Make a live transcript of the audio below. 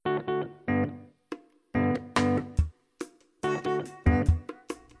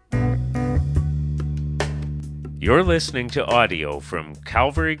You're listening to audio from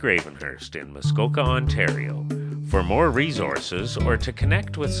Calvary Gravenhurst in Muskoka, Ontario. For more resources or to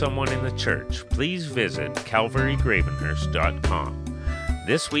connect with someone in the church, please visit calvarygravenhurst.com.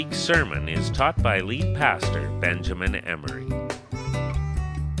 This week's sermon is taught by lead pastor Benjamin Emery.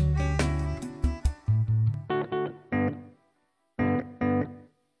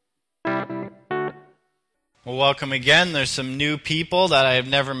 Well, welcome again. There's some new people that I have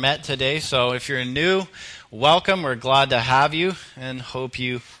never met today, so if you're new, welcome. We're glad to have you and hope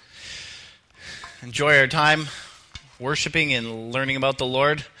you enjoy our time worshiping and learning about the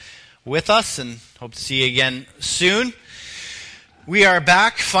Lord with us, and hope to see you again soon. We are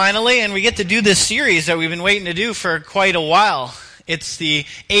back finally, and we get to do this series that we've been waiting to do for quite a while. It's the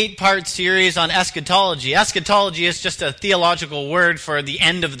 8-part series on eschatology. Eschatology is just a theological word for the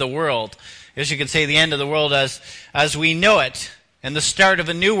end of the world. I guess you could say the end of the world as we know it, and the start of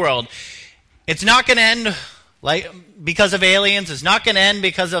a new world. It's not going to end because of aliens. It's not going to end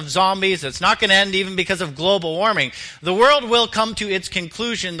because of zombies. It's not going to end even because of global warming. The world will come to its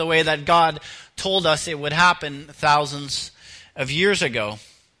conclusion the way that God told us it would happen thousands of years ago.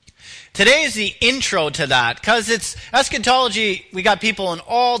 Today is the intro to that, because it's eschatology. We got people in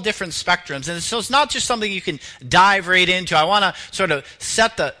all different spectrums, and so it's not just something you can dive right into. I want to sort of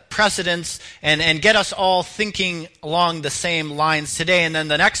set the precedents and get us all thinking along the same lines today, and then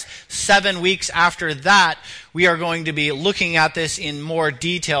the next 7 weeks after that, we are going to be looking at this in more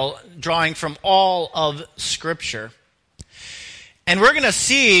detail, drawing from all of Scripture. And we're going to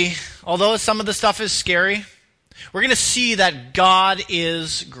see, although some of the stuff is scary, we're going to see that God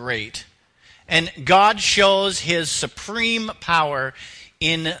is great. And God shows His supreme power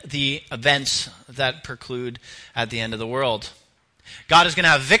in the events that preclude at the end of the world. God is going to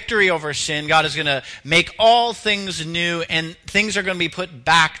have victory over sin. God is going to make all things new. And things are going to be put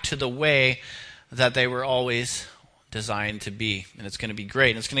back to the way that they were always designed to be, and it's going to be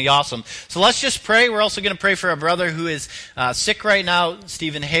great, and it's going to be awesome. So let's just pray. We're also going to pray for a brother who is sick right now,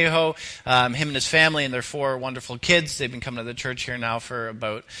 Stephen Hayho, him and his family and their 4 wonderful kids. They've been coming to the church here now for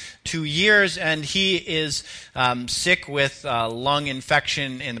about 2 years, and he is sick with lung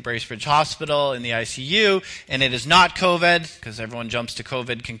infection in the Bracebridge Hospital in the ICU, and it is not COVID, because everyone jumps to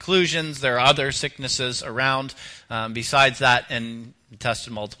COVID conclusions. There are other sicknesses around besides that, and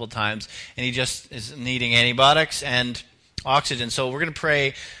tested multiple times, and he just is needing antibiotics and oxygen. So we're going to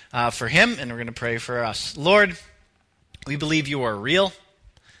pray for him, and we're going to pray for us. Lord, we believe you are real,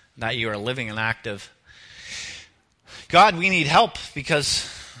 that you are living and active. God, we need help, because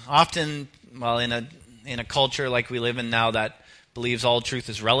often, well, in a culture like we live in now that believes all truth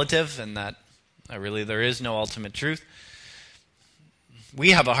is relative, and that really there is no ultimate truth,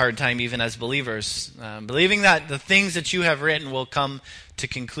 we have a hard time, even as believers, believing that the things that you have written will come to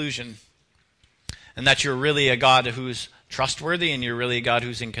conclusion, and that you're really a God who's trustworthy, and you're really a God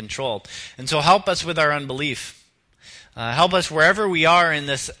who's in control. And so help us with our unbelief. Help us wherever we are in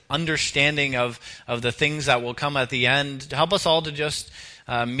this understanding of the things that will come at the end. Help us all to just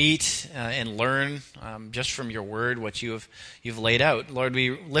meet and learn just from your word what you've laid out. Lord, we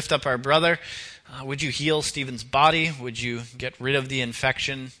lift up our brother. Would you heal Stephen's body? Would you get rid of the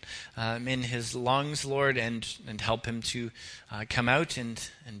infection in his lungs, Lord, and help him to come out and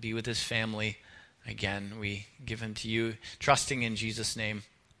be with his family again? We give him to you, trusting in Jesus' name.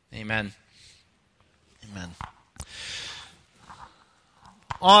 Amen. Amen.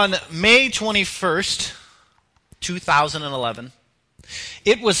 On May 21st, 2011,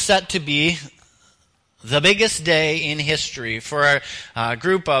 it was set to be the biggest day in history for a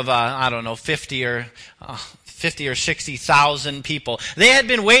group of, 50 or 60,000 people. They had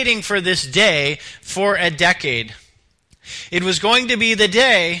been waiting for this day for a decade. It was going to be the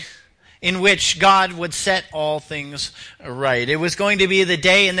day in which God would set all things right. It was going to be the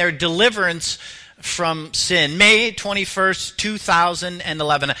day in their deliverance from sin. May 21st,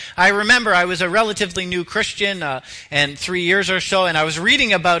 2011. I remember I was a relatively new Christian, and 3 years or so, and I was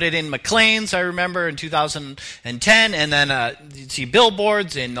reading about it in Maclean's, I remember, in 2010, and then you'd see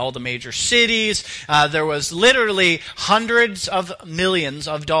billboards in all the major cities. There was literally hundreds of millions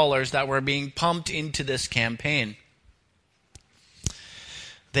of dollars that were being pumped into this campaign.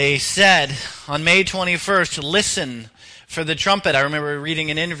 They said on May 21st, listen for the trumpet. I remember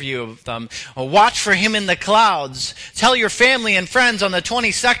reading an interview of them. Watch for him in the clouds. Tell your family and friends on the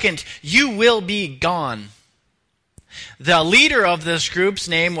 22nd, you will be gone. The leader of this group's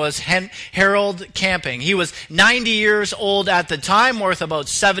name was Harold Camping. He was 90 years old at the time, worth about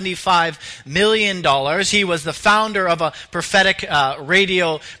 $75 million. He was the founder of a prophetic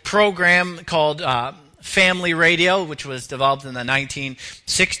radio program called family radio, which was developed in the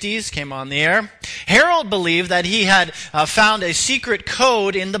 1960s, came on the air. Harold believed that he had found a secret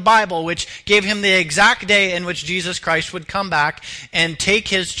code in the Bible which gave him the exact day in which Jesus Christ would come back and take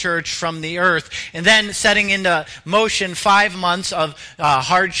his church from the earth, and then setting into motion 5 months of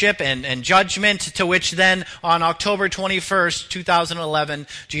hardship and judgment, to which then on October 21st, 2011,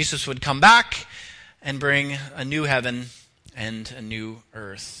 Jesus would come back and bring a new heaven and a new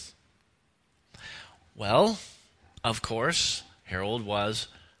earth. Well, of course, Harold was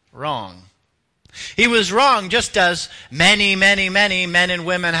wrong. He was wrong just as many, many, many men and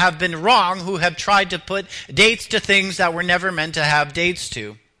women have been wrong who have tried to put dates to things that were never meant to have dates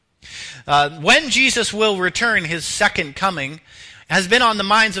to. When Jesus will return, his second coming, has been on the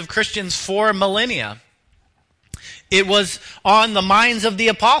minds of Christians for millennia. It was on the minds of the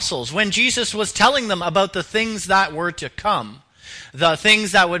apostles when Jesus was telling them about the things that were to come. The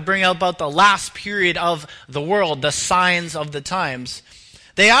things that would bring about the last period of the world, the signs of the times.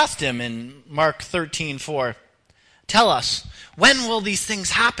 They asked him in Mark 13:4, "Tell us, when will these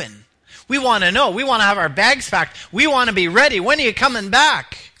things happen? We want to know. We want to have our bags packed. We want to be ready. When are you coming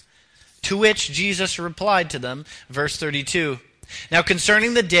back?" To which Jesus replied to them, verse 32, "Now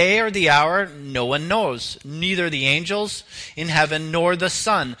concerning the day or the hour, no one knows, neither the angels in heaven nor the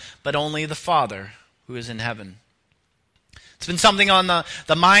Son, but only the Father who is in heaven." It's been something on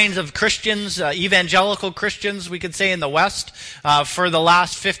the minds of Christians, evangelical Christians, we could say, in the West for the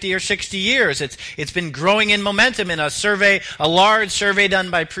last 50 or 60 years. It's been growing in momentum in a large survey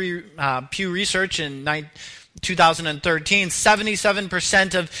done by Pew Research in 2013.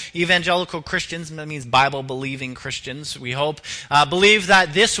 77% of evangelical Christians, that means Bible-believing Christians, we hope, believe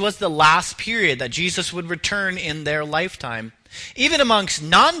that this was the last period, that Jesus would return in their lifetime. Even amongst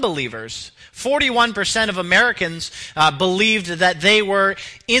non-believers, 41% of Americans believed that they were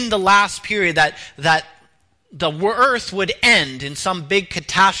in the last period, that the earth would end in some big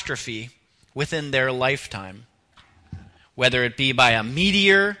catastrophe within their lifetime. Whether it be by a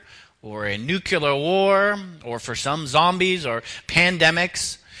meteor or a nuclear war, or for some zombies or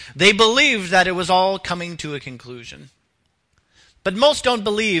pandemics, they believed that it was all coming to a conclusion. But most don't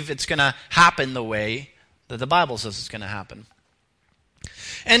believe it's going to happen the way that the Bible says it's going to happen.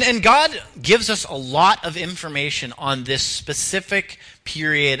 And God gives us a lot of information on this specific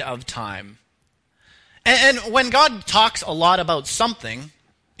period of time. And when God talks a lot about something,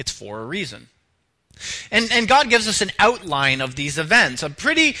 it's for a reason. And God gives us an outline of these events, a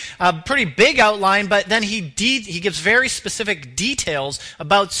pretty big outline, but then he gives very specific details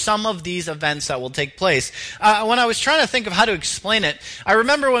about some of these events that will take place. When I was trying to think of how to explain it, I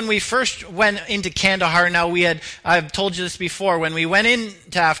remember when we first went into Kandahar. Now I've told you this before, when we went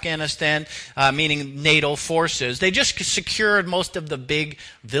into Afghanistan, meaning NATO forces, they just secured most of the big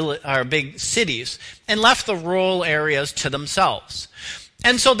cities and left the rural areas to themselves.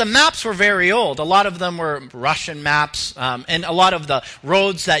 And so the maps were very old. A lot of them were Russian maps, and a lot of the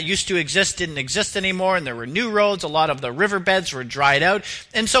roads that used to exist didn't exist anymore, and there were new roads. A lot of the riverbeds were dried out.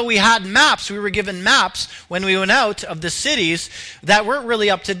 And so we had maps. We were given maps when we went out of the cities that weren't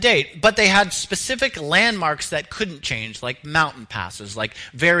really up to date, but they had specific landmarks that couldn't change, like mountain passes, like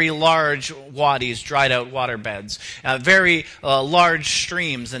very large wadis, dried out waterbeds, very large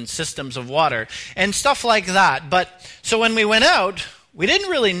streams and systems of water, and stuff like that. But so when we went out, we didn't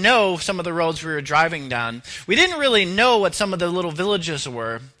really know some of the roads we were driving down. We didn't really know what some of the little villages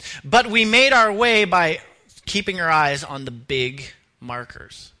were. But we made our way by keeping our eyes on the big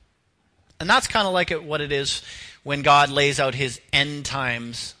markers. And that's kind of like what it is when God lays out his end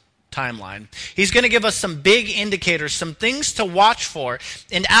times timeline. He's going to give us some big indicators, some things to watch for.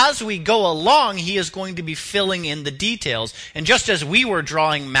 And as we go along, he is going to be filling in the details. And just as we were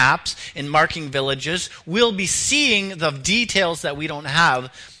drawing maps and marking villages, we'll be seeing the details that we don't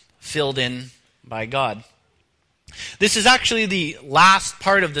have filled in by God. This is actually the last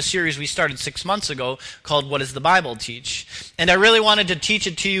part of the series we started 6 months ago called What Does the Bible Teach? And I really wanted to teach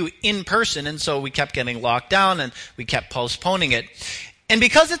it to you in person, and so we kept getting locked down and we kept postponing it. And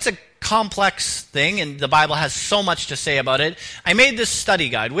because it's a complex thing and the Bible has so much to say about it, I made this study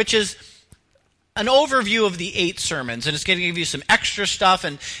guide, which is an overview of the 8 sermons. And it's going to give you some extra stuff.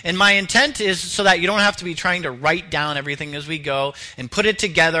 And my intent is so that you don't have to be trying to write down everything as we go and put it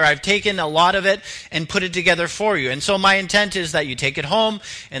together. I've taken a lot of it and put it together for you. And so my intent is that you take it home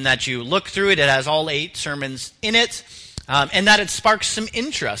and that you look through it. It has all 8 sermons in it. And that it sparks some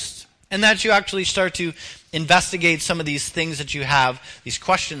interest. And that you actually start to investigate some of these things that you have, these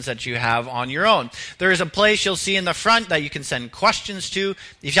questions that you have on your own. There is a place you'll see in the front that you can send questions to.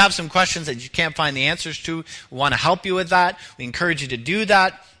 If you have some questions that you can't find the answers to, we want to help you with that. We encourage you to do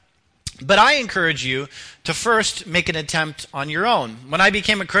that. But I encourage you to first make an attempt on your own. When I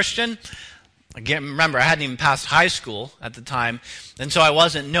became a Christian, again, remember, I hadn't even passed high school at the time, and so I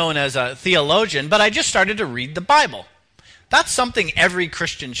wasn't known as a theologian, but I just started to read the Bible. That's something every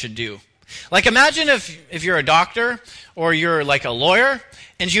Christian should do. Like, imagine if you're a doctor or you're like a lawyer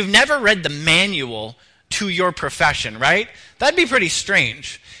and you've never read the manual to your profession, right? That'd be pretty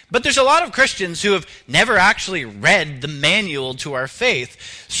strange. But there's a lot of Christians who have never actually read the manual to our faith.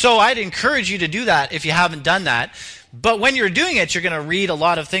 So I'd encourage you to do that if you haven't done that. But when you're doing it, you're going to read a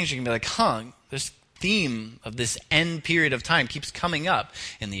lot of things. You're going to be like, this theme of this end period of time keeps coming up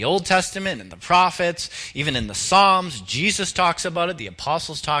in the Old Testament, in the prophets, even in the Psalms. Jesus talks about it. The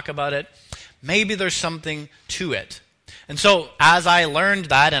apostles talk about it. Maybe there's something to it. And so as I learned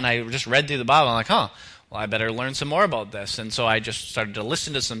that and I just read through the Bible, I'm like, well, I better learn some more about this. And so I just started to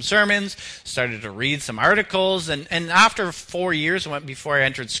listen to some sermons, started to read some articles, and after 4 years before I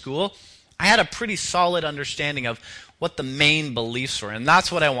entered school, I had a pretty solid understanding of what the main beliefs were. And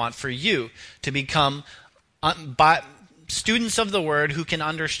that's what I want for you, to become students of the Word who can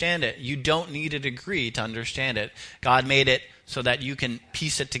understand it. You don't need a degree to understand it. God made it so that you can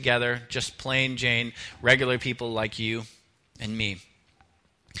piece it together, just plain Jane, regular people like you and me.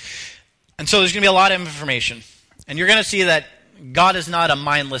 And so there's going to be a lot of information. And you're going to see that God is not a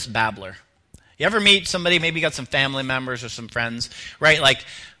mindless babbler. You ever meet somebody, maybe you got some family members or some friends, right? Like,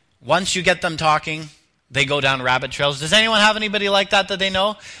 once you get them talking, they go down rabbit trails. Does anyone have anybody like that they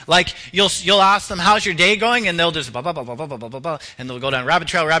know? Like, you'll ask them, how's your day going? And they'll just blah, blah, blah, blah, blah, blah, blah, blah, and they'll go down rabbit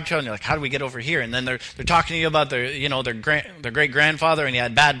trail, and you're like, how do we get over here? And then they're talking to you about their great-grandfather, and he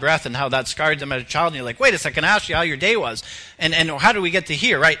had bad breath, and how that scarred them as a child, and you're like, wait a second, I asked you how your day was. And how do we get to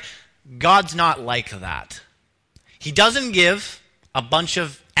here, right? God's not like that. He doesn't give a bunch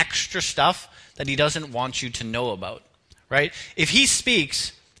of extra stuff that he doesn't want you to know about, right? If he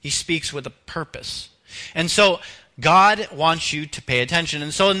speaks with a purpose. And so God wants you to pay attention.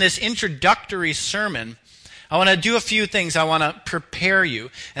 And so in this introductory sermon, I want to do a few things. I want to prepare you,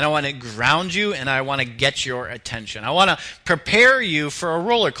 and I want to ground you, and I want to get your attention. I want to prepare you for a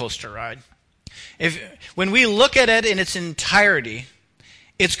roller coaster ride. When we look at it in its entirety,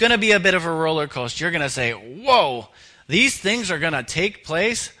 it's going to be a bit of a roller coaster. You're going to say, whoa, these things are going to take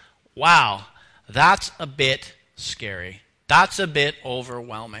place? Wow, that's a bit scary. That's a bit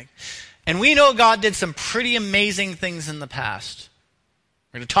overwhelming. And we know God did some pretty amazing things in the past.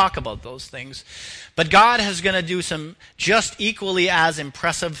 We're going to talk about those things. But God is going to do some just equally as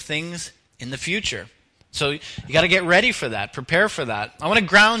impressive things in the future. So you got to get ready for that. Prepare for that. I want to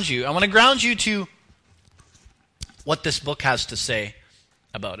ground you. I want to ground you to what this book has to say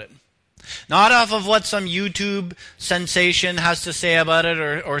about it. Not off of what some YouTube sensation has to say about it,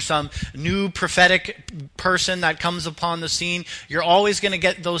 or some new prophetic person that comes upon the scene. You're always going to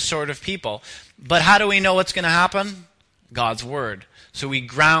get those sort of people. But how do we know what's going to happen? God's Word. So we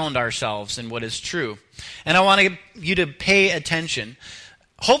ground ourselves in what is true. And I want you to pay attention.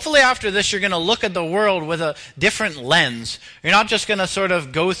 Hopefully after this, you're going to look at the world with a different lens. You're not just going to sort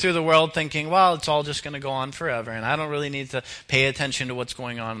of go through the world thinking, well, it's all just going to go on forever, and I don't really need to pay attention to what's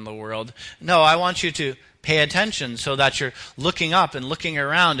going on in the world. No, I want you to pay attention so that you're looking up and looking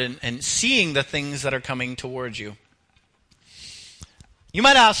around and seeing the things that are coming towards you. You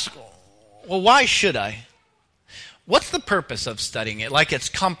might ask, well, why should I? What's the purpose of studying it? Like, it's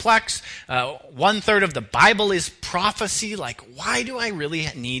complex. 1/3 of the Bible is prophecy. Like, why do I really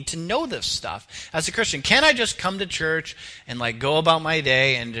need to know this stuff as a Christian? Can't I just come to church and like go about my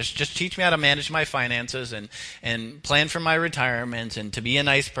day and just teach me how to manage my finances and plan for my retirement and to be a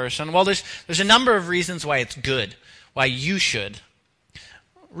nice person? Well, there's a number of reasons why it's good, why you should.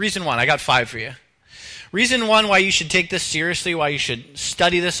 Reason 1, I got 5 for you. Reason 1 why you should take this seriously, why you should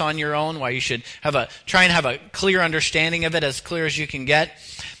study this on your own, why you should try and have a clear understanding of it, as clear as you can get,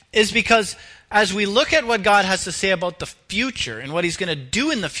 is because as we look at what God has to say about the future and what he's going to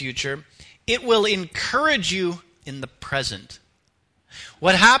do in the future, it will encourage you in the present.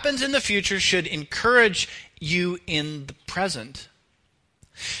 What happens in the future should encourage you in the present.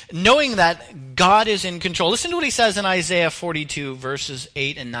 Knowing that God is in control. Listen to what he says in Isaiah 42, verses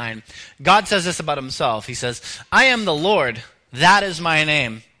 8 and 9. God says this about himself. He says, I am the Lord, that is my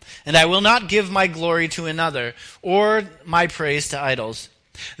name, and I will not give my glory to another, or my praise to idols.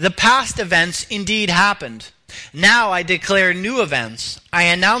 The past events indeed happened. Now I declare new events. I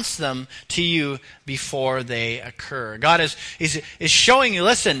announce them to you before they occur. God is showing you,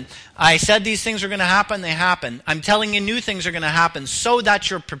 listen, I said these things are going to happen, they happen. I'm telling you new things are going to happen so that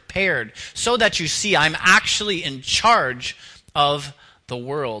you're prepared, so that you see I'm actually in charge of the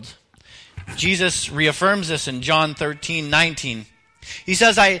world. Jesus reaffirms this in John 13:19. He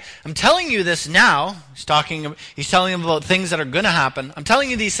says, I'm telling you this now. He's telling him about things that are going to happen. I'm telling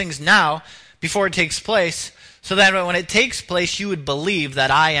you these things now before it takes place, so that when it takes place, you would believe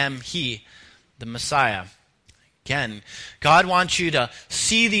that I am He, the Messiah. Again, God wants you to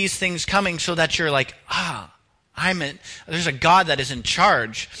see these things coming so that you're like, there's a God that is in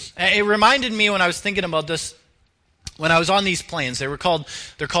charge. It reminded me when I was thinking about this, when I was on these planes. They're called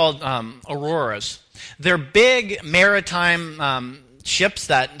Auroras. They're big maritime ships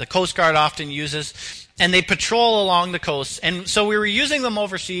that the Coast Guard often uses, and they patrol along the coast. And so we were using them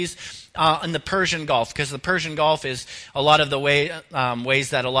overseas in the Persian Gulf, because the Persian Gulf is a lot of the ways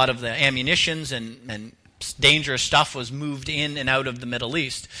that a lot of the ammunitions and dangerous stuff was moved in and out of the Middle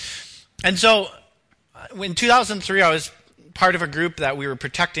East. And so in 2003, I was part of a group that we were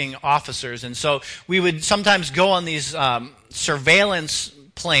protecting officers. And so we would sometimes go on these surveillance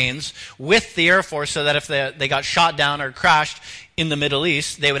planes with the Air Force so that if they got shot down or crashed in the Middle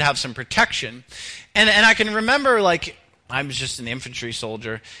East, they would have some protection. And I can remember, like, I was just an infantry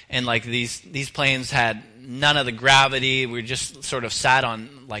soldier, and like these planes had none of the gravity. We just sort of sat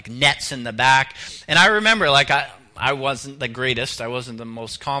on like nets in the back. And I remember, like, I wasn't the greatest. I wasn't the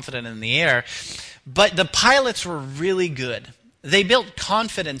most confident in the air. But the pilots were really good. They built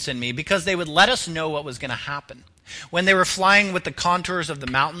confidence in me because they would let us know what was going to happen. When they were flying with the contours of the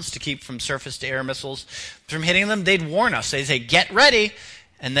mountains to keep from surface-to-air missiles from hitting them, they'd warn us. They'd say, get ready,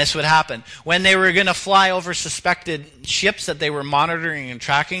 and this would happen. When they were going to fly over suspected ships that they were monitoring and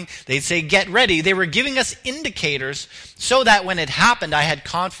tracking, they'd say, get ready. They were giving us indicators so that when it happened, I had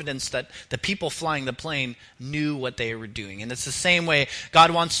confidence that the people flying the plane knew what they were doing. And it's the same way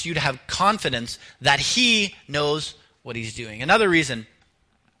God wants you to have confidence that He knows what He's doing. Another reason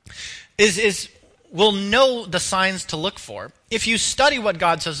is we'll know the signs to look for. If you study what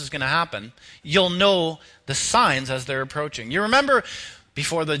God says is going to happen, you'll know the signs as they're approaching. You remember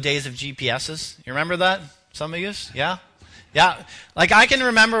before the days of GPSs? You remember that? Some of you? Yeah? Yeah. Like, I can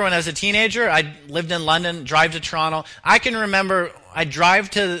remember when I was a teenager, I lived in London, drive to Toronto. I can remember I'd drive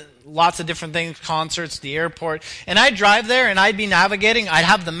to lots of different things, concerts, the airport, and I'd drive there and I'd be navigating. I'd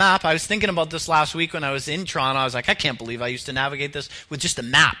have the map. I was thinking about this last week when I was in Toronto. I was like, I can't believe I used to navigate this with just a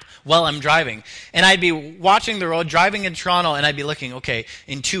map while I'm driving. And I'd be watching the road, driving in Toronto, and I'd be looking, okay,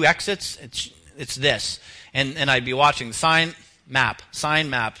 in 2 exits, it's this. And I'd be watching sign, map,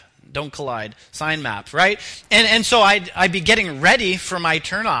 don't collide, sign, map, right? And so I'd be getting ready for my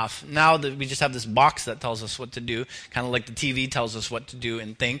turnoff. Now that we just have this box that tells us what to do, kind of like the TV tells us what to do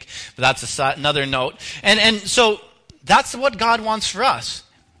and think. But that's another note. And so that's what God wants for us.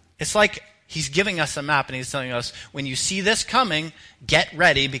 It's like He's giving us a map and He's telling us, when you see this coming, get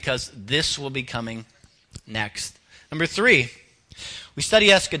ready because this will be coming next. Number 3, we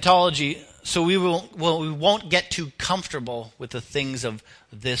study eschatology so we won't get too comfortable with the things of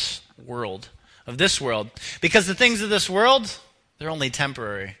this world. Because the things of this world, they're only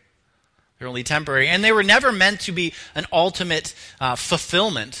temporary. And they were never meant to be an ultimate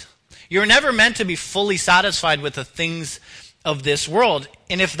fulfillment. You're never meant to be fully satisfied with the things of this world.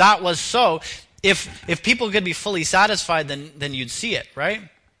 And if that was so, if people could be fully satisfied, then you'd see it, right?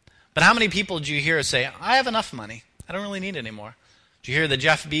 But how many people do you hear say, I have enough money. I don't really need any more. Do you hear the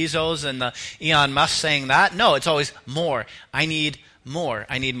Jeff Bezos and the Elon Musk saying that? No, it's always more. I need more.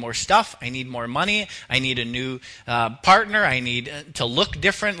 I need more stuff. I need more money. I need a new partner. I need to look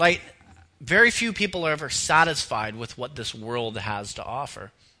different. Like, very few people are ever satisfied with what this world has to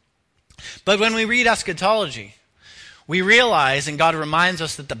offer. But when we read eschatology, we realize, and God reminds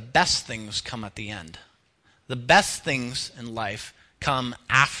us, that the best things come at the end. The best things in life come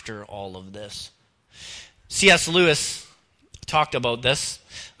after all of this. C.S. Lewis talked about this.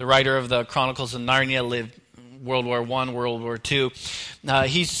 The writer of the Chronicles of Narnia lived World War I, World War II.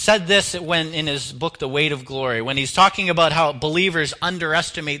 He said this in his book, The Weight of Glory, when he's talking about how believers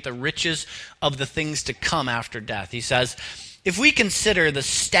underestimate the riches of the things to come after death. He says, if we consider the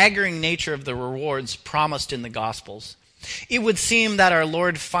staggering nature of the rewards promised in the Gospels, it would seem that our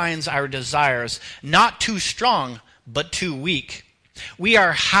Lord finds our desires not too strong, but too weak. We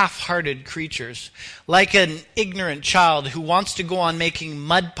are half-hearted creatures, like an ignorant child who wants to go on making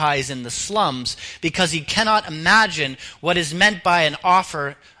mud pies in the slums because he cannot imagine what is meant by an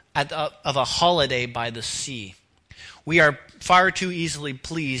offer of a holiday by the sea. We are far too easily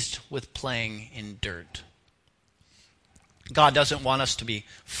pleased with playing in dirt. God doesn't want us to be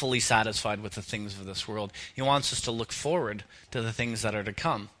fully satisfied with the things of this world. He wants us to look forward to the things that are to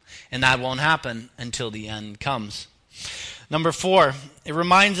come. And that won't happen until the end comes. Number 4, it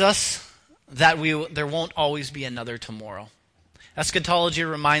reminds us that there won't always be another tomorrow. Eschatology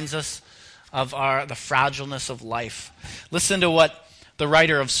reminds us of the fragileness of life. Listen to what the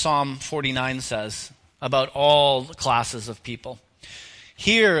writer of Psalm 49 says about all classes of people.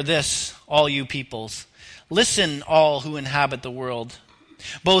 Hear this, all you peoples. Listen, all who inhabit the world,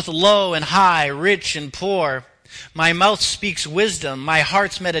 both low and high, rich and poor. My mouth speaks wisdom. My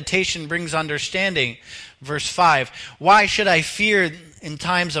heart's meditation brings understanding. Verse 5, why should I fear in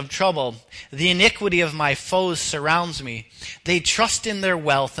times of trouble? The iniquity of my foes surrounds me. They trust in their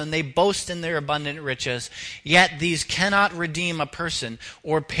wealth and they boast in their abundant riches. Yet these cannot redeem a person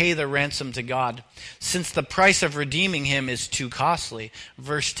or pay the ransom to God, since the price of redeeming him is too costly.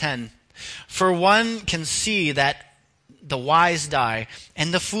 Verse 10, for one can see that the wise die,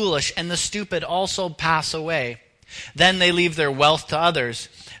 and the foolish and the stupid also pass away. Then they leave their wealth to others.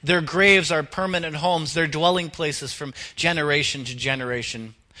 Their graves are permanent homes, their dwelling places from generation to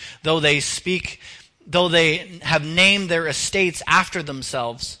generation. Though they have named their estates after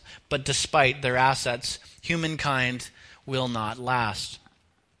themselves, but despite their assets, humankind will not last.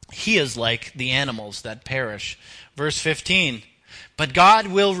 He is like the animals that perish. Verse 15, but God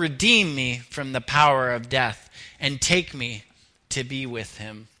will redeem me from the power of death and take me to be with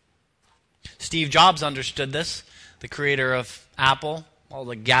him. Steve Jobs understood this, the creator of Apple, all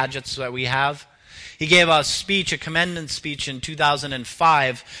the gadgets that we have. He gave a speech, a commendance speech in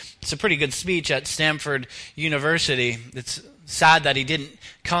 2005. It's a pretty good speech at Stanford University. It's sad that he didn't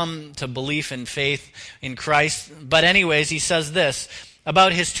come to belief and faith in Christ. But anyways, he says this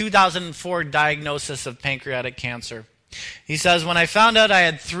about his 2004 diagnosis of pancreatic cancer. He says, when I found out I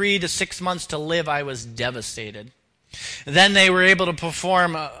had 3 to 6 months to live, I was devastated. Then they were able to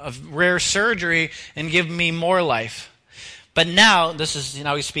perform a rare surgery and give me more life. But now, this is,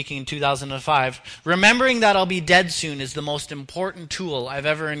 he's speaking in 2005, remembering that I'll be dead soon is the most important tool I've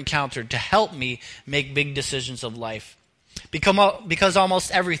ever encountered to help me make big decisions of life. Because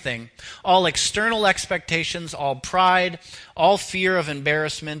almost everything, all external expectations, all pride, all fear of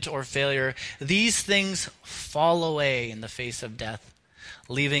embarrassment or failure, these things fall away in the face of death,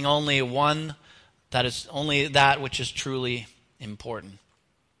 leaving only one that is only that which is truly important.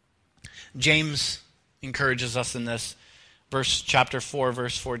 James encourages us in this. Chapter 4,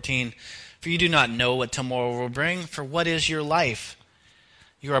 verse 14. For you do not know what tomorrow will bring, for what is your life?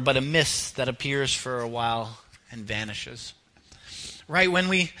 You are but a mist that appears for a while and vanishes. Right? When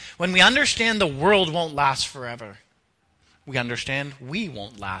we understand the world won't last forever, we understand we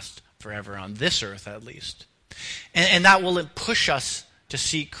won't last forever on this earth at least. And that will push us to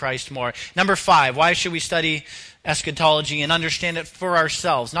seek Christ more. Number 5, why should we study eschatology and understand it for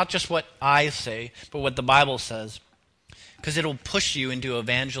ourselves? Not just what I say, but what the Bible says. Because it'll push you into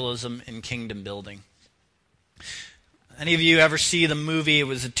evangelism and kingdom building. Any of you ever see the movie? It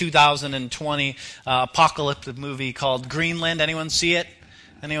was a 2020 apocalyptic movie called Greenland. Anyone see it?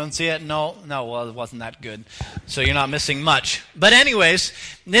 Anyone see it? No, well, it wasn't that good. So you're not missing much. But anyways,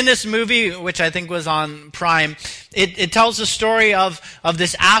 in this movie, which I think was on Prime, it tells the story of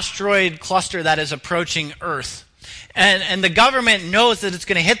this asteroid cluster that is approaching Earth. And the government knows that it's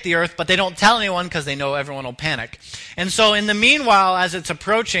going to hit the earth, but they don't tell anyone because they know everyone will panic. And so in the meanwhile, as it's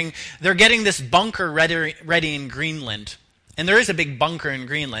approaching, they're getting this bunker ready in Greenland. And there is a big bunker in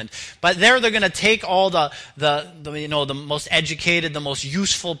Greenland. But they're going to take all the most educated, the most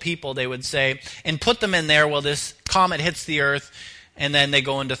useful people, they would say, and put them in there while this comet hits the earth, and then they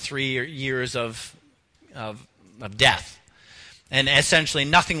go into 3 years of death. And essentially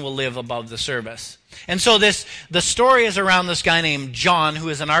nothing will live above the surface. And so the story is around this guy named John, who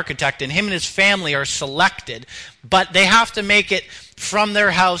is an architect, and him and his family are selected, but they have to make it from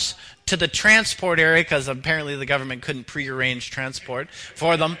their house to the transport area, because apparently the government couldn't prearrange transport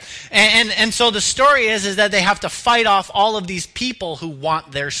for them. And so the story is that they have to fight off all of these people who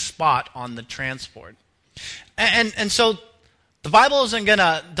want their spot on the transport. And so the Bible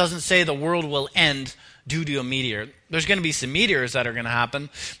doesn't say the world will end due to a meteor. There's going to be some meteors that are going to happen,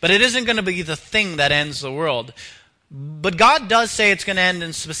 but it isn't going to be the thing that ends the world. But God does say it's going to end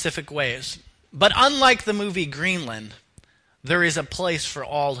in specific ways. But unlike the movie Greenland, there is a place for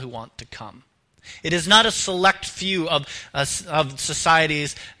all who want to come. It is not a select few of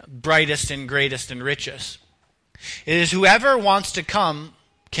society's brightest and greatest and richest. It is whoever wants to come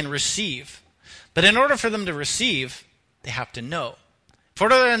can receive. But in order for them to receive, they have to know. For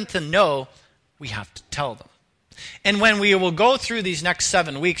them to know, we have to tell them. And when we will go through these next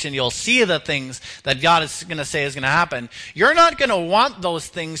 7 weeks and you'll see the things that God is going to say is going to happen, you're not going to want those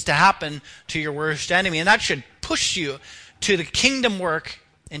things to happen to your worst enemy. And that should push you to the kingdom work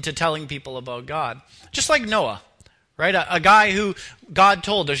into telling people about God. Just like Noah, right? A guy who God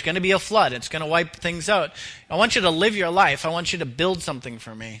told there's going to be a flood. It's going to wipe things out. I want you to live your life. I want you to build something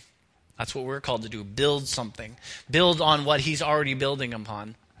for me. That's what we're called to do, build something. Build on what he's already building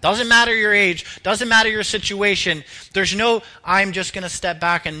upon. Doesn't matter your age, doesn't matter your situation. There's no, I'm just going to step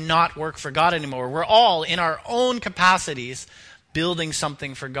back and not work for God anymore. We're all, in our own capacities, building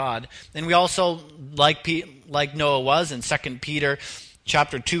something for God. And we also, like Noah was in 2 Peter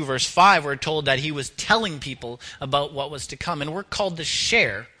chapter 2, verse 5, we're told that he was telling people about what was to come. And we're called to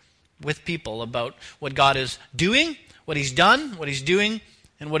share with people about what God is doing, what he's done, what he's doing,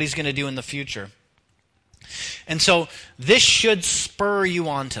 and what he's going to do in the future. And so this should spur you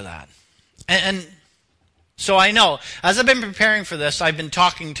on to that. And so I know, as I've been preparing for this, I've been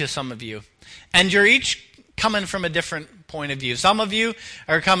talking to some of you. And you're each coming from a different point of view. Some of you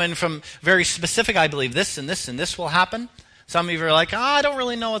are coming from very specific, I believe this and this and this will happen. Some of you are like, I don't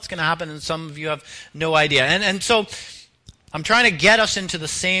really know what's going to happen. And some of you have no idea. And so I'm trying to get us into the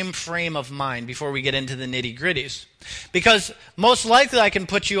same frame of mind before we get into the nitty-gritties. Because most likely I can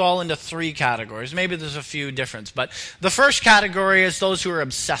put you all into 3 categories. Maybe there's a few different. But the first category is those who are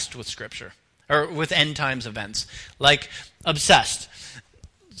obsessed with Scripture or with end times events. Like obsessed.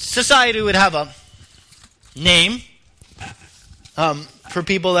 Society would have a name for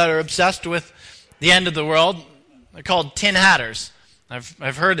people that are obsessed with the end of the world. They're called tin hatters.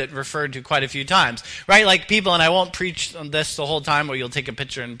 I've heard it referred to quite a few times, right? Like people, and I won't preach on this the whole time where you'll take a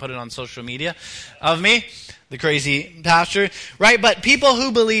picture and put it on social media of me, the crazy pastor, right? But people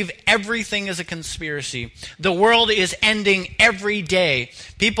who believe everything is a conspiracy. The world is ending every day.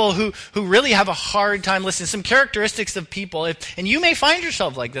 People who really have a hard time listening. Some characteristics of people, and you may find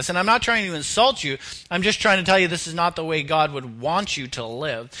yourself like this, and I'm not trying to insult you. I'm just trying to tell you this is not the way God would want you to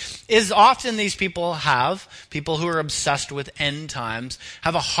live. Is often these people who are obsessed with end times,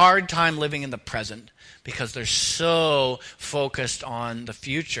 have a hard time living in the present because they're so focused on the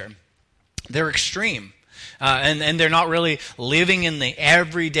future. They're extreme. And they're not really living in the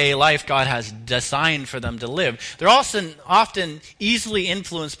everyday life God has designed for them to live. They're also often easily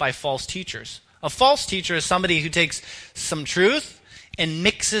influenced by false teachers. A false teacher is somebody who takes some truth and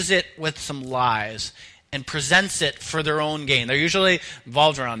mixes it with some lies and presents it for their own gain. They're usually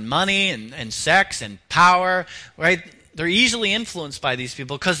involved around money and sex and power, right? They're easily influenced by these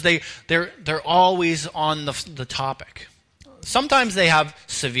people because they're always on the topic. Sometimes they have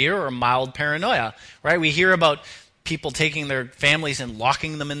severe or mild paranoia, right? We hear about people taking their families and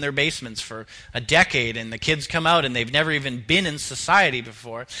locking them in their basements for a decade, and the kids come out and they've never even been in society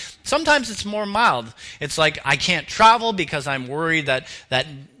before. Sometimes it's more mild. It's like, I can't travel because I'm worried that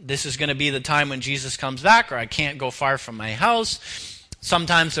this is going to be the time when Jesus comes back, or I can't go far from my house.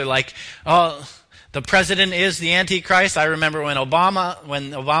 Sometimes they're like, oh, the president is the Antichrist. I remember when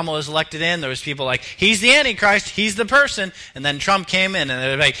Obama was elected in, there was people like, he's the Antichrist, he's the person. And then Trump came in and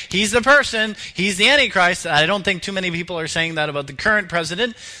they're like, he's the person, he's the Antichrist. I don't think too many people are saying that about the current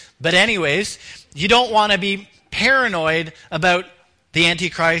president. But anyways, you don't want to be paranoid about the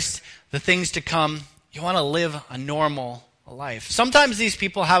Antichrist, the things to come. You want to live a normal life. Sometimes these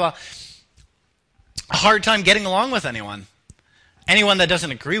people have a hard time getting along with anyone that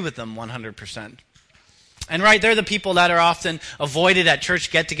doesn't agree with them 100%. And right, they're the people that are often avoided at church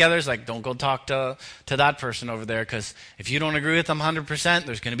get-togethers, like don't go talk to that person over there, because if you don't agree with them 100%,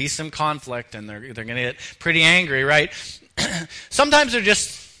 there's going to be some conflict, and they're going to get pretty angry, right? Sometimes they're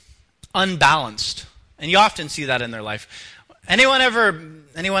just unbalanced, and you often see that in their life. Anyone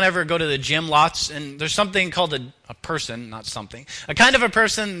ever go to the gym lots, and there's something called a person, not something, a kind of a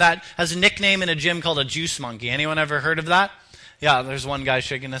person that has a nickname in a gym called a juice monkey. Anyone ever heard of that? Yeah, there's one guy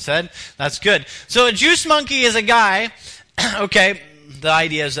shaking his head. That's good. So a juice monkey is a guy, okay, the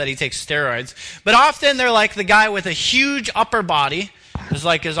idea is that he takes steroids, but often they're like the guy with a huge upper body. It's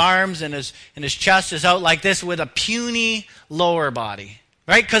like his arms and his chest is out like this with a puny lower body,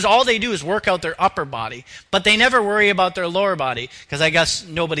 right? Because all they do is work out their upper body, but they never worry about their lower body because I guess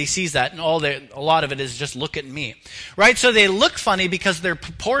nobody sees that, and a lot of it is just look at me, right? So they look funny because they're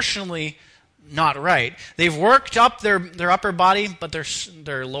proportionally not right. They've worked up their upper body, but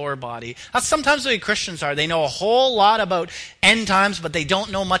their lower body. That's sometimes the way Christians are. They know a whole lot about end times, but they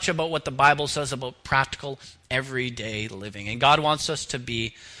don't know much about what the Bible says about practical, everyday living. And God wants us to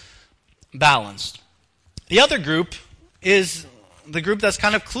be balanced. The other group is the group that's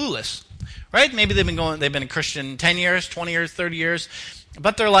kind of clueless, right? Maybe they've been a Christian 10 years, 20 years, 30 years,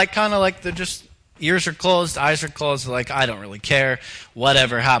 but they're they're just, ears are closed, eyes are closed. They're like, I don't really care.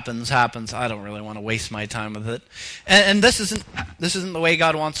 Whatever happens. I don't really want to waste my time with it. And this isn't the way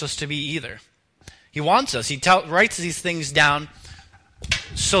God wants us to be either. He wants us. He writes these things down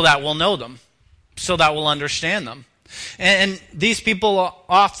so that we'll know them, so that we'll understand them. And these people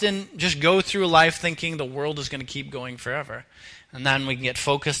often just go through life thinking the world is going to keep going forever. And then we can get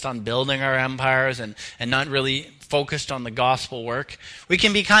focused on building our empires and not really focused on the gospel work. We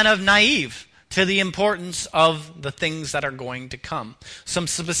can be kind of naive to the importance of the things that are going to come. Some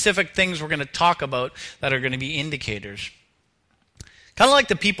specific things we're going to talk about that are going to be indicators. Kind of like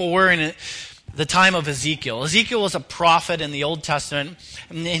the people were in the time of Ezekiel. Ezekiel was a prophet in the Old Testament,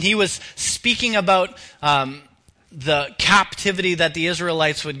 and he was speaking about the captivity that the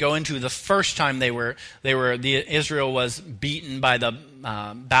Israelites would go into the first time Israel was beaten by the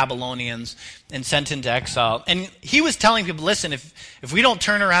Babylonians and sent into exile. And he was telling people, listen, if we don't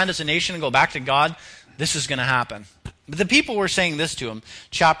turn around as a nation and go back to God, this is going to happen. But the people were saying this to him,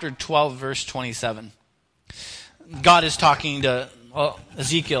 chapter 12, verse 27. God is talking to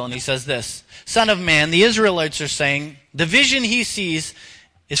Ezekiel, and he says this, Son of man, the Israelites are saying, the vision he sees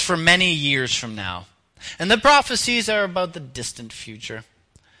is for many years from now. And the prophecies are about the distant future.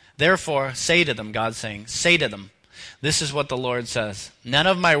 Therefore, say to them, God's saying, say to them, this is what the Lord says, none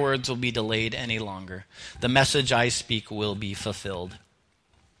of my words will be delayed any longer. The message I speak will be fulfilled.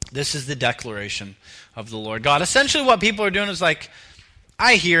 This is the declaration of the Lord God. Essentially what people are doing is like,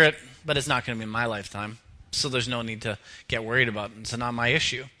 I hear it, but it's not going to be in my lifetime. So there's no need to get worried about it. It's not my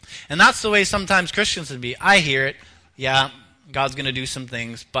issue. And that's the way sometimes Christians would be. I hear it. Yeah, God's going to do some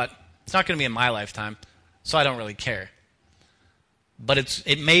things, but it's not going to be in my lifetime. So I don't really care. But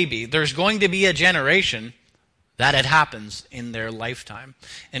it may be. There's going to be a generation that it happens in their lifetime.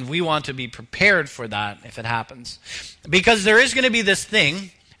 And we want to be prepared for that if it happens. Because there is going to be this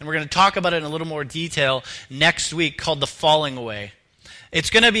thing, and we're going to talk about it in a little more detail next week, called the falling away. It's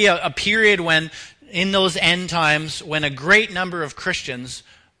going to be a period when, in those end times, when a great number of Christians,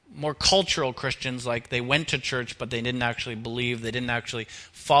 more cultural Christians, like they went to church but they didn't actually believe, they didn't actually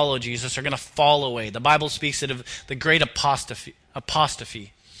follow Jesus, are going to fall away. The Bible speaks of the great apostasy.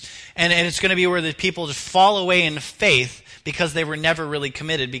 And it's going to be where the people just fall away in faith because they were never really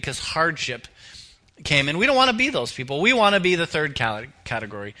committed, because hardship came. And we don't want to be those people. We want to be the third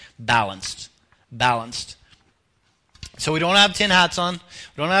category, balanced. Balanced. So we don't have tin hats on.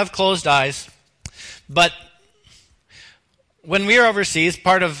 We don't have closed eyes. But when we're overseas,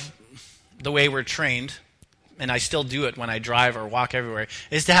 part of the way we're trained, and I still do it when I drive or walk everywhere,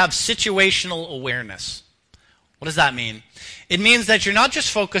 is to have situational awareness. What does that mean? It means that you're not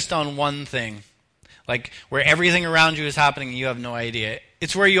just focused on one thing, like where everything around you is happening and you have no idea.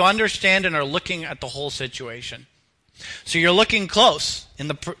 It's where you understand and are looking at the whole situation. So you're looking close in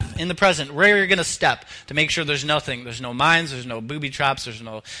the present, where you're going to step to make sure there's nothing. There's no mines, there's no booby traps, there's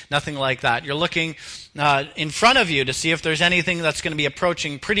nothing like that. You're looking in front of you to see if there's anything that's going to be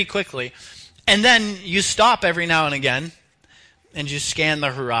approaching pretty quickly. And then you stop every now and again and you scan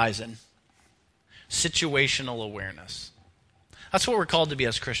the horizon. Situational awareness. That's what we're called to be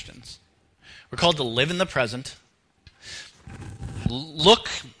as Christians. We're called to live in the present, look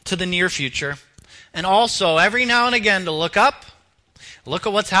to the near future, and also every now and again to look up, look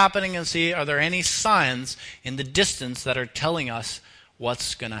at what's happening and see, are there any signs in the distance that are telling us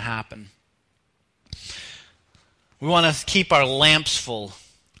what's going to happen? We want to keep our lamps full.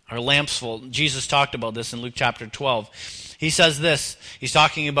 Our lamps full. Jesus talked about this in Luke chapter 12. He says this. He's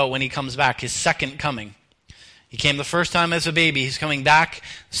talking about when he comes back, his second coming. He came the first time as a baby. He's coming back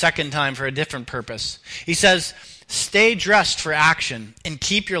second time for a different purpose. He says, stay dressed for action and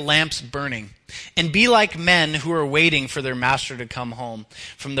keep your lamps burning. And be like men who are waiting for their master to come home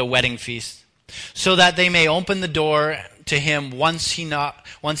from the wedding feast, so that they may open the door to him once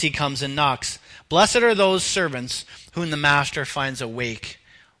he comes and knocks. Blessed are those servants whom the master finds awake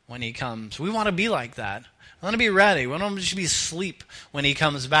when he comes. We want to be like that. We want to be ready. We don't want to just be asleep when he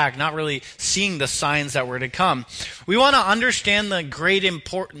comes back, not really seeing the signs that were to come. We want to understand the great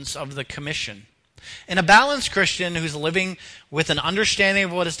importance of the commission. And a balanced Christian who's living with an understanding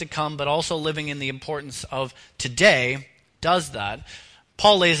of what is to come, but also living in the importance of today, does that.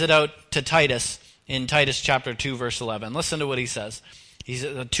 Paul lays it out to Titus in Titus chapter 2, verse 11. Listen to what he says. He's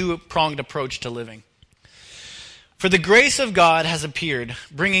a two-pronged approach to living. For the grace of God has appeared,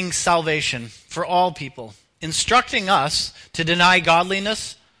 bringing salvation for all people, instructing us to deny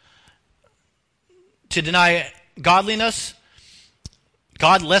godliness,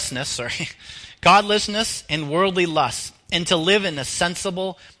 godlessness and worldly lusts, and to live in a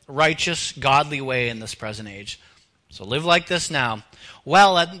sensible, righteous, godly way in this present age. So live like this now,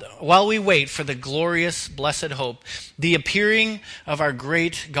 while we wait for the glorious, blessed hope, the appearing of our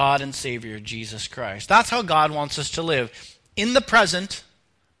great God and Savior, Jesus Christ. That's how God wants us to live, in the present,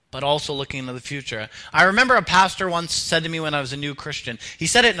 but also looking into the future. I remember a pastor once said to me when I was a new Christian, he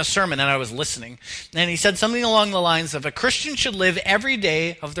said it in a sermon and I was listening, and he said something along the lines of, a Christian should live every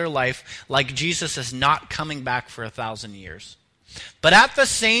day of their life like Jesus is not coming back for 1,000 years. But at the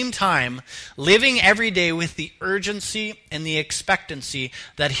same time, living every day with the urgency and the expectancy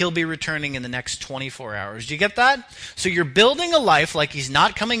that he'll be returning in the next 24 hours. Do you get that? So you're building a life like he's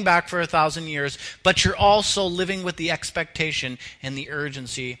not coming back for 1,000 years, but you're also living with the expectation and the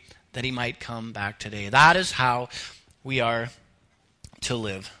urgency that he might come back today. That is how we are to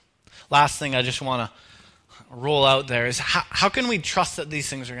live. Last thing I just want to roll out there is how can we trust that these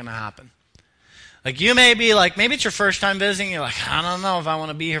things are going to happen? Like, you may be like, maybe it's your first time visiting, you're like, I don't know if I want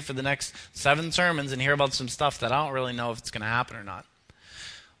to be here for the next 7 sermons and hear about some stuff that I don't really know if it's going to happen or not.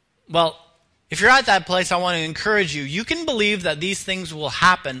 Well, if you're at that place, I want to encourage you. You can believe that these things will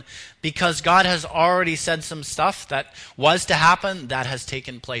happen because God has already said some stuff that was to happen that has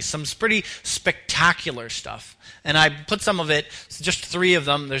taken place. Some pretty spectacular stuff. And I put some of it, just 3 of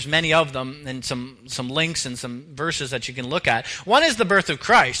them, there's many of them, and some links and some verses that you can look at. One is the birth of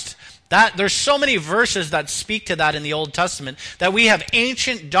Christ. There's so many verses that speak to that in the Old Testament that we have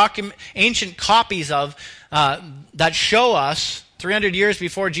ancient copies of that show us 300 years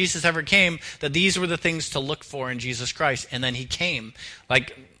before Jesus ever came that these were the things to look for in Jesus Christ. And then he came.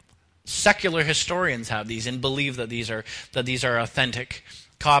 Like, secular historians have these and believe that these are authentic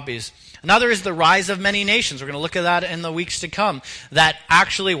copies. Another is the rise of many nations. We're going to look at that in the weeks to come, that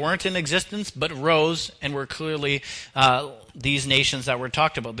actually weren't in existence but rose and were clearly these nations that were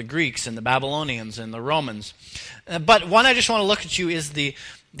talked about, the Greeks and the Babylonians and the Romans. But one I just want to look at you is the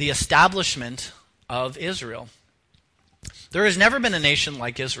establishment of Israel. There has never been a nation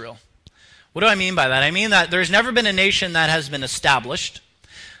like Israel. What do I mean by that? I mean that there's never been a nation that has been established,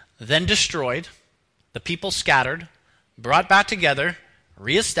 then destroyed, the people scattered, brought back together,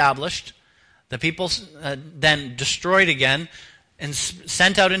 reestablished, the people then destroyed again and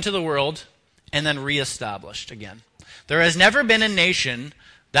sent out into the world, and then reestablished again. There has never been a nation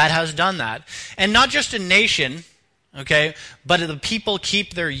that has done that. And not just a nation, okay, but the people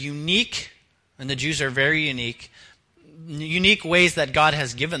keep their unique, and the Jews are very unique ways that God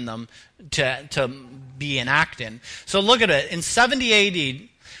has given them to be an act in. So look at it. In 70 AD,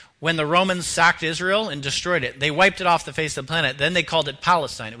 when the Romans sacked Israel and destroyed it, they wiped it off the face of the planet. Then they called it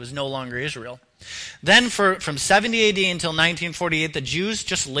Palestine. It was no longer Israel. Then from 70 AD until 1948, the Jews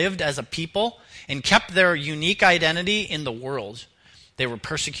just lived as a people and kept their unique identity in the world. They were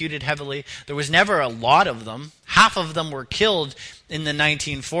persecuted heavily. There was never a lot of them. Half of them were killed in the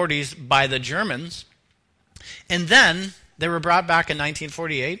 1940s by the Germans. And then they were brought back in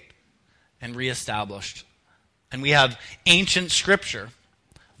 1948 and reestablished. And we have ancient scripture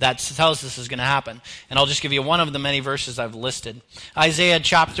that tells this is going to happen. And I'll just give you one of the many verses I've listed. Isaiah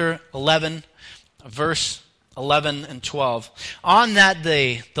chapter 11, verse 11 and 12. On that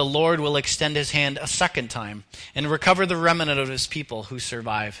day, the Lord will extend his hand a second time and recover the remnant of his people who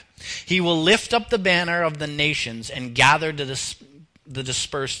survive. He will lift up the banner of the nations and gather the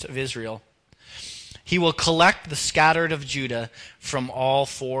dispersed of Israel. He will collect the scattered of Judah from all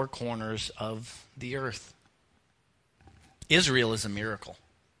 4 corners of the earth. Israel is a miracle.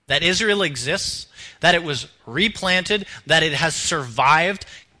 That Israel exists, that it was replanted, that it has survived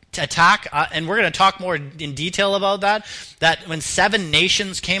attack, and we're going to talk more in detail about that when 7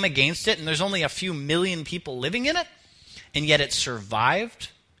 nations came against it, and there's only a few million people living in it, and yet it survived,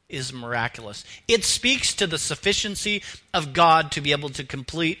 is miraculous. It speaks to the sufficiency of God to be able to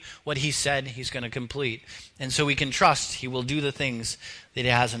complete what he said he's going to complete. And so we can trust he will do the things that he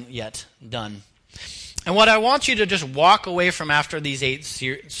hasn't yet done. And what I want you to just walk away from after these 8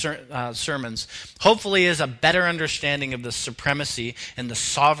 sermons, hopefully, is a better understanding of the supremacy and the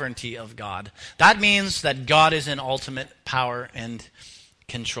sovereignty of God. That means that God is in ultimate power and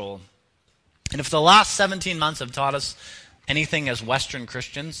control. And if the last 17 months have taught us anything as Western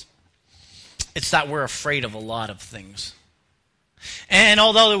Christians, it's that we're afraid of a lot of things. And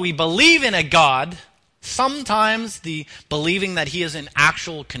although we believe in a God, sometimes the believing that he is in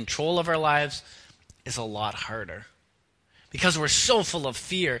actual control of our lives is a lot harder. Because we're so full of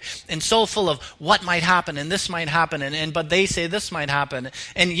fear and so full of what might happen and this might happen and but they say this might happen.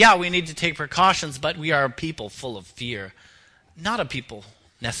 And yeah, we need to take precautions, but we are a people full of fear. Not a people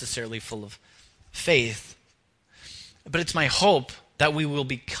necessarily full of faith. But it's my hope that we will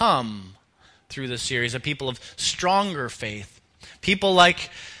become, through this series, a people of stronger faith. People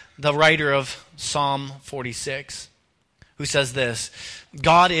like the writer of Psalm 46, who says this: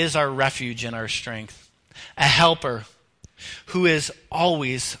 God is our refuge and our strength, a helper who is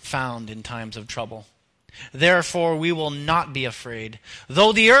always found in times of trouble. Therefore we will not be afraid.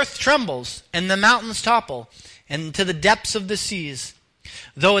 Though the earth trembles and the mountains topple, and to the depths of the seas,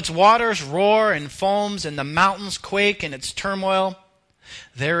 though its waters roar and foams and the mountains quake in its turmoil,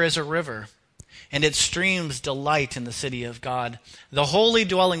 there is a river, and its streams delight in the city of God, the holy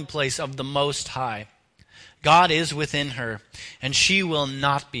dwelling place of the Most High. God is within her, and she will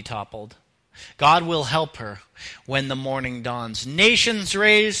not be toppled. God will help her when the morning dawns. Nations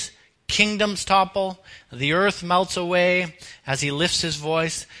raise, kingdoms topple, the earth melts away as he lifts his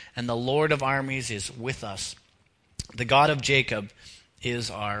voice, and the Lord of armies is with us. The God of Jacob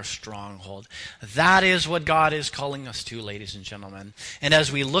is our stronghold. That is what God is calling us to, ladies and gentlemen. And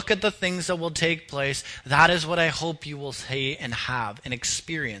as we look at the things that will take place, that is what I hope you will say and have and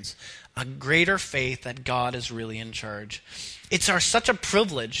experience, a greater faith that God is really in charge. It's such a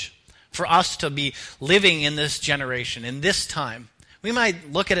privilege for us to be living in this generation, in this time. We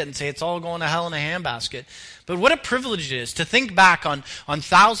might look at it and say it's all going to hell in a handbasket. But what a privilege it is to think back on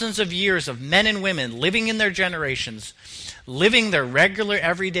thousands of years of men and women living in their generations, living their regular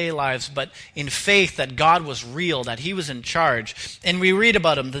everyday lives, but in faith that God was real, that he was in charge. And we read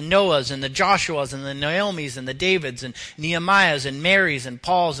about them, the Noahs and the Joshuas and the Naomis and the Davids and Nehemiahs and Marys and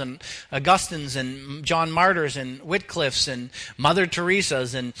Pauls and Augustines and John Martyrs and Whitcliffs and Mother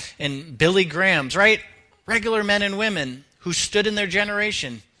Teresa's and Billy Grahams, right? Regular men and women who stood in their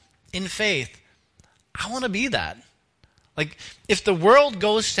generation in faith. I want to be that. Like, if the world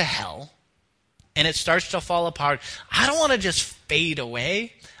goes to hell and it starts to fall apart, I don't want to just fade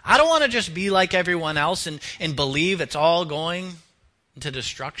away. I don't want to just be like everyone else and believe it's all going into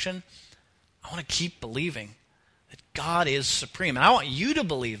destruction. I want to keep believing that God is supreme. And I want you to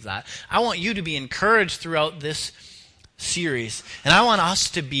believe that. I want you to be encouraged throughout this series. And I want us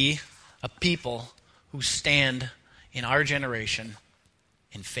to be a people who stand in our generation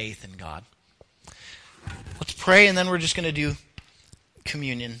in faith in God. Let's pray, and then we're just going to do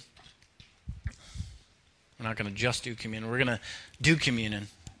communion. We're not going to just do communion. We're going to do communion.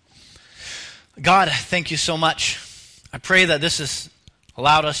 God, thank you so much. I pray that this has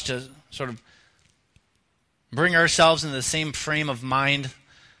allowed us to sort of bring ourselves into the same frame of mind.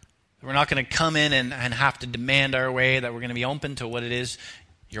 We're not going to come in and have to demand our way, that we're going to be open to what it is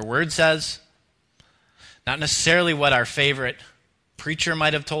your word says. Not necessarily what our favorite preacher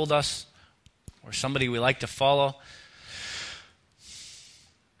might have told us or somebody we like to follow.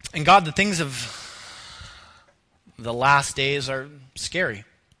 And God, the things of the last days are scary.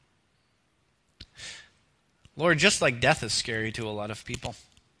 Lord, just like death is scary to a lot of people.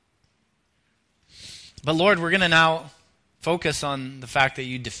 But Lord, we're going to now focus on the fact that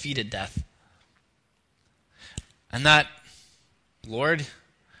you defeated death. And that, Lord,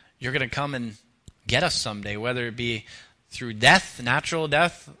 you're going to come and get us someday, whether it be through death, natural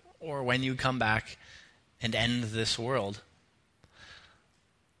death, or when you come back and end this world.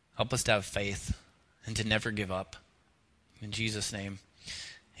 Help us to have faith and to never give up. In Jesus' name,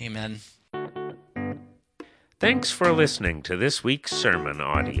 amen. Thanks for listening to this week's sermon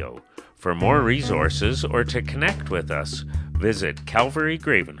audio. For more resources or to connect with us, visit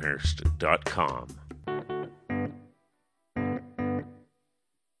calvarygravenhurst.com.